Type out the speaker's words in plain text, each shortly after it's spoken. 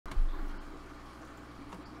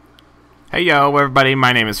Hey yo everybody,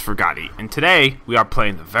 my name is Furgotti, and today we are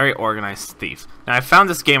playing The Very Organized Thief. Now I found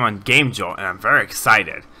this game on Game Jolt and I'm very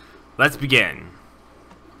excited. Let's begin.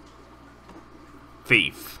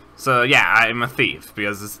 Thief. So yeah, I'm a thief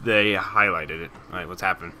because they highlighted it. Alright, what's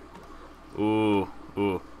happened? Ooh.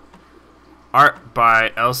 Art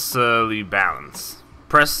by Elsa Lee Balance.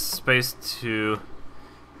 Press space to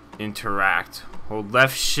interact. Hold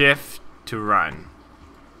left shift to run.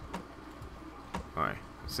 Alright,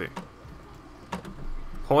 let's see.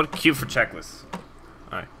 Hold Q for checklist.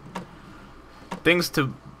 Alright. Things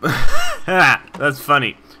to... That's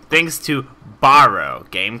funny. Things to borrow.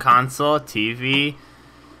 Game console, TV.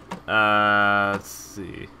 Let's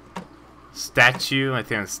see. Statue. I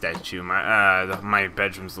think it's statue. My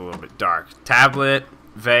bedroom's a little bit dark. Tablet,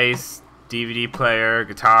 vase, DVD player,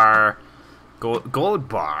 guitar, gold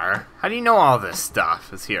bar. How do you know all this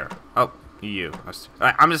stuff is here? Oh, you.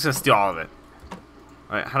 Alright, I'm just gonna steal all of it.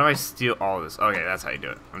 Alright, how do I steal all of this? Okay, that's how you do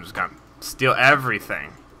it. I'm just gonna steal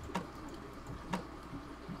everything.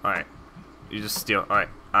 Alright. You just steal. Alright.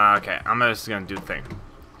 Okay, I'm just gonna do the thing.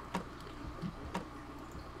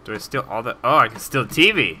 Do I steal all the... Oh, I can steal the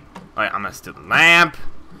TV. Alright, I'm gonna steal the lamp.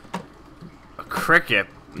 A cricket.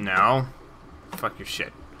 No. Fuck your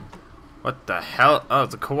shit. What the hell? Oh,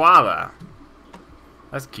 it's a koala.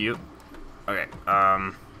 That's cute. Okay,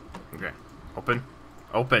 okay. Open.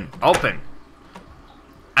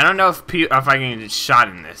 I don't know if I can get shot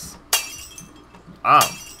in this. Oh.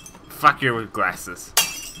 Fuck your glasses.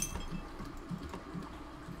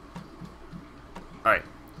 Alright.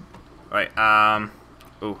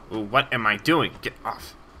 Ooh, what am I doing? Get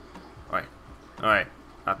off. Alright.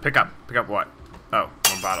 Pick up what? Oh,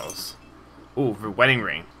 more bottles. Ooh, for wedding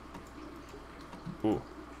ring. Ooh.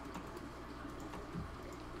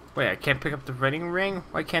 Wait, I can't pick up the wedding ring?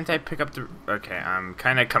 Why can't I pick up the... Okay, I'm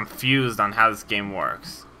kind of confused on how this game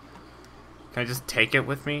works. Can I just take it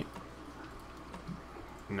with me?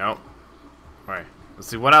 Nope. Alright, let's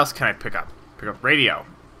see, what else can I pick up? Pick up radio.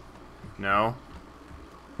 No.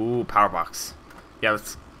 Ooh, power box. Yeah,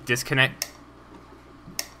 let's disconnect.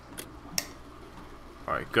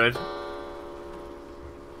 Alright, good.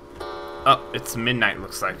 Oh, it's midnight,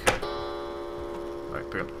 looks like.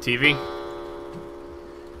 Alright, pick up the TV.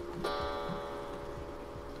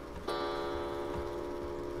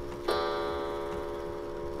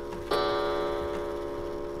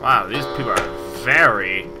 Wow, these people are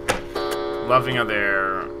very loving of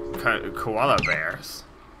their koala bears.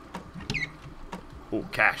 Ooh,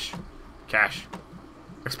 cash.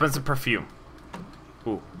 Expensive perfume.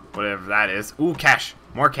 Ooh, whatever that is. Ooh, cash.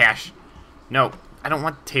 More cash. No, I don't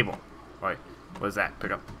want the table. Alright, what is that? Pick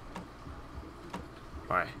up.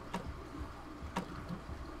 Alright.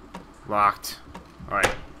 Locked.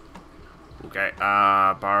 Alright. Okay,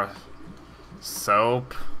 bar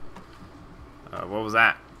soap. What was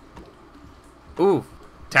that? Ooh,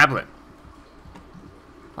 tablet.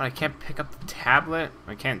 What, I can't pick up the tablet?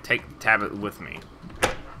 I can't take the tablet with me.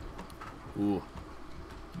 Ooh.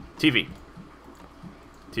 TV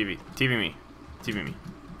me.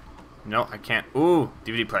 No, I can't. Ooh,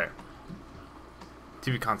 DVD player.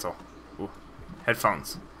 TV console. Ooh.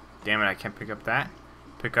 Headphones. Damn it, I can't pick up that.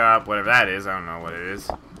 Pick up whatever that is. I don't know what it is.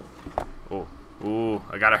 Ooh,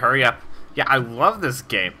 I gotta hurry up. Yeah, I love this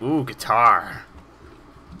game. Ooh, guitar.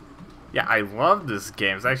 Yeah, I love this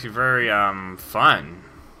game. It's actually very, fun.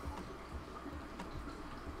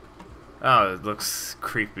 Oh, it looks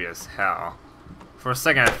creepy as hell. For a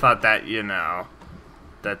second, I thought that, you know,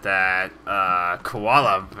 that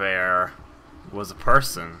koala bear was a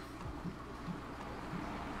person.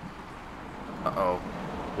 Uh-oh.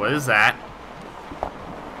 What is that?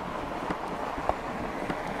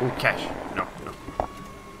 Ooh, cash. No.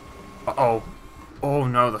 Uh-oh. Oh,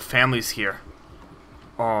 no, the family's here.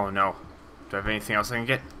 Oh, no. Do I have anything else I can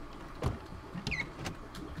get?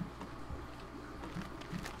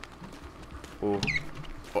 Oh.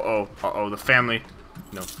 Uh-oh, the family.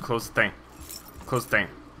 No, close the thing.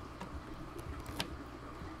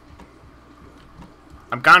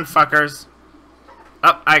 I'm gone, fuckers.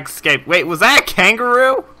 Oh, I escaped. Wait, was that a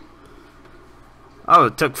kangaroo? Oh,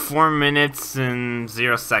 it took 4 minutes and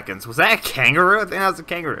 0 seconds. Was that a kangaroo? I think that was a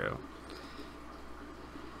kangaroo.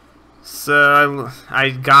 So, I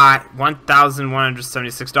got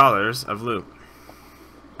 $1,176 of loot.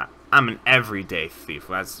 I'm an everyday thief.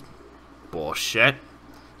 That's bullshit.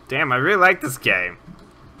 Damn, I really like this game.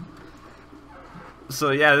 So,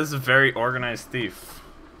 yeah, this is a very organized thief.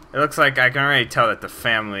 It looks like I can already tell that the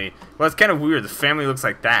family... Well, it's kind of weird. The family looks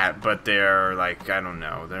like that, but they're, like, I don't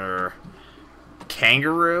know. They're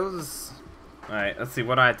kangaroos? Alright, let's see.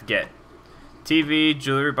 What do I have to get? TV,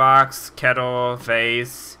 jewelry box, kettle,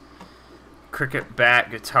 vase... Cricket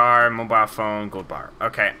bat, guitar, mobile phone, gold bar.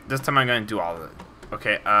 Okay, this time I'm gonna do all of it.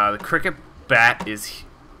 Okay, the cricket bat is...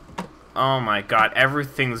 Oh my god,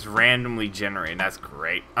 everything's randomly generated. That's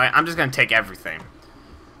great. I'm just gonna take everything.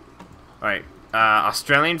 Alright,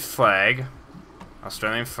 Australian flag.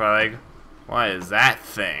 Australian flag. What is that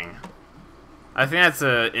thing? I think that's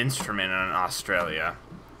an instrument in Australia.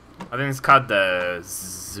 I think it's called the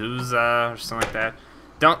Zuza or something like that.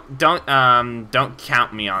 Don't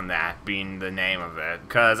count me on that being the name of it,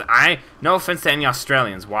 because no offense to any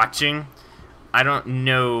Australians watching, I don't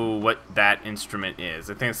know what that instrument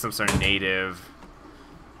is. I think it's some sort of native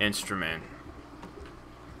instrument.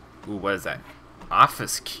 Ooh, what is that?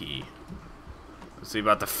 Office key. Let's see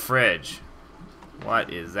about the fridge.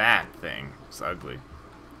 What is that thing? It's ugly.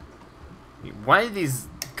 Why are these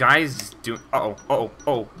guys just doing...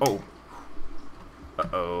 Uh-oh.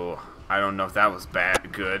 I don't know if that was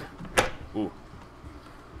bad. Good. Ooh.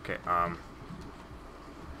 Okay,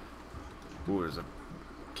 Ooh, there's a...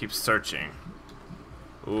 Keep searching.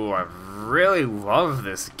 Ooh, I really love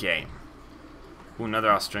this game. Ooh, another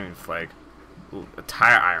Australian flag. Ooh, a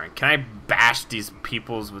tire iron. Can I bash these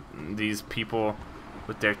people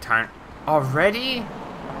with their tire... Already?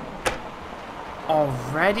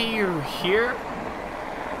 Already you're here?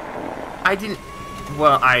 I didn't...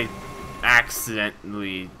 Well, I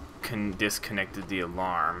accidentally disconnected the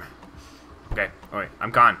alarm. Okay, oh wait,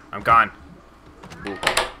 I'm gone. Ooh.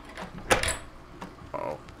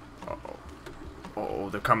 Oh,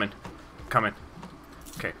 they're coming. Okay,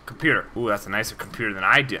 computer. Ooh, that's a nicer computer than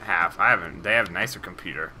I have. They have a nicer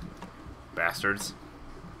computer. Bastards.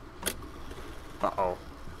 Uh-oh.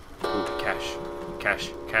 Ooh, cash.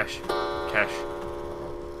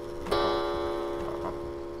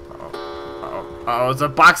 Uh-oh, it's a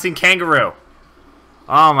boxing kangaroo.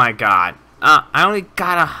 Oh my god. I only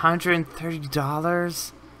got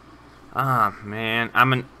 $130. Oh man,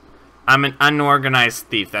 I'm an unorganized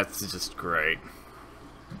thief. That's just great.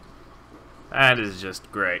 That is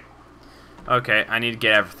just great. Okay, I need to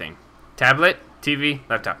get everything. Tablet, TV,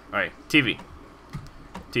 laptop. Alright, TV.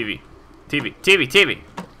 Alright,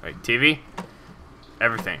 TV.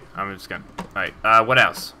 Everything. I'm just gonna... Alright, what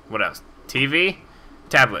else? TV,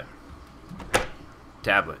 tablet.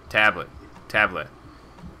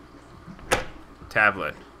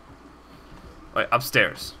 Wait,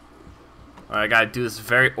 upstairs. I gotta do this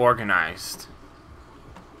very organized.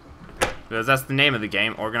 Because that's the name of the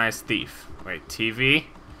game, Organized Thief. Wait, TV,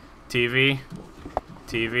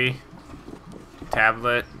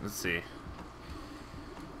 tablet, let's see.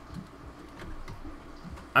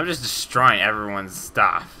 I'm just destroying everyone's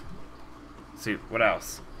stuff. Let's see, what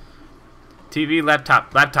else? TV,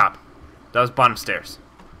 laptop. That was bottom stairs.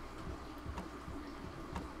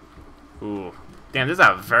 Ooh. Damn, this is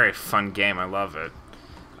a very fun game. I love it.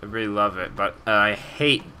 I really love it. But I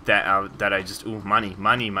hate that that I just... Ooh, money.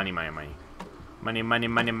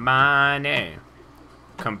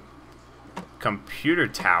 Computer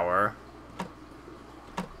tower?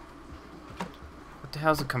 What the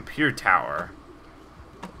hell's a computer tower?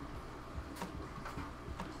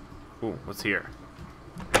 Ooh, what's here?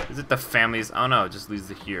 Is it the family's... Oh no, it just leads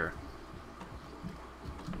to here.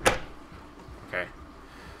 Okay.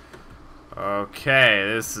 Okay,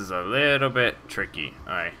 this is a little bit tricky.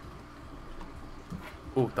 Alright.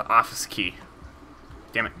 Ooh, the office key.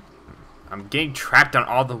 Damn it. I'm getting trapped on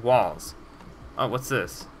all the walls. Oh, what's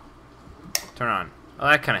this? Turn on. Oh,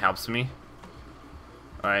 that kind of helps me.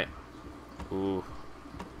 Alright. Ooh.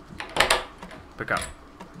 Pick up.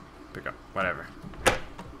 Whatever.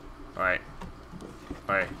 Alright.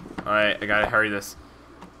 I gotta hurry this.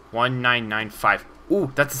 1995.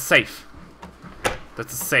 Ooh, that's a safe.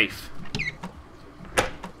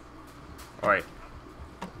 Alright.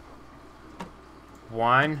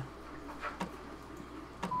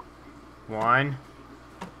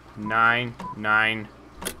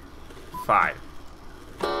 1995.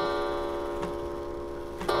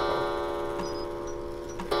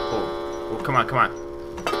 Oh, come on.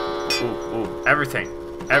 Ooh, everything.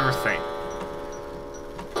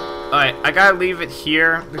 Alright, I gotta leave it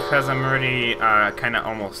here because I'm already kind of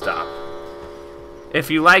almost up. If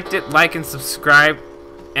you liked it, like and subscribe,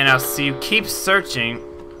 and I'll see you. Keep searching.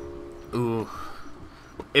 Ooh.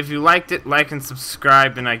 If you liked it, like and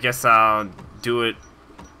subscribe, and I guess I'll do it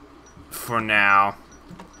for now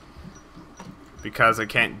because I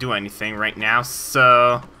can't do anything right now.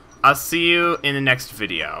 So I'll see you in the next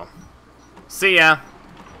video. See ya.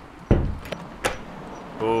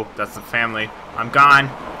 Ooh, that's the family. I'm gone,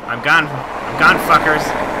 fuckers.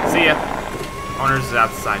 See ya. Owners is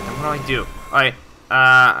outside. Then what do I do? Alright,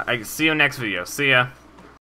 I see you next video. See ya.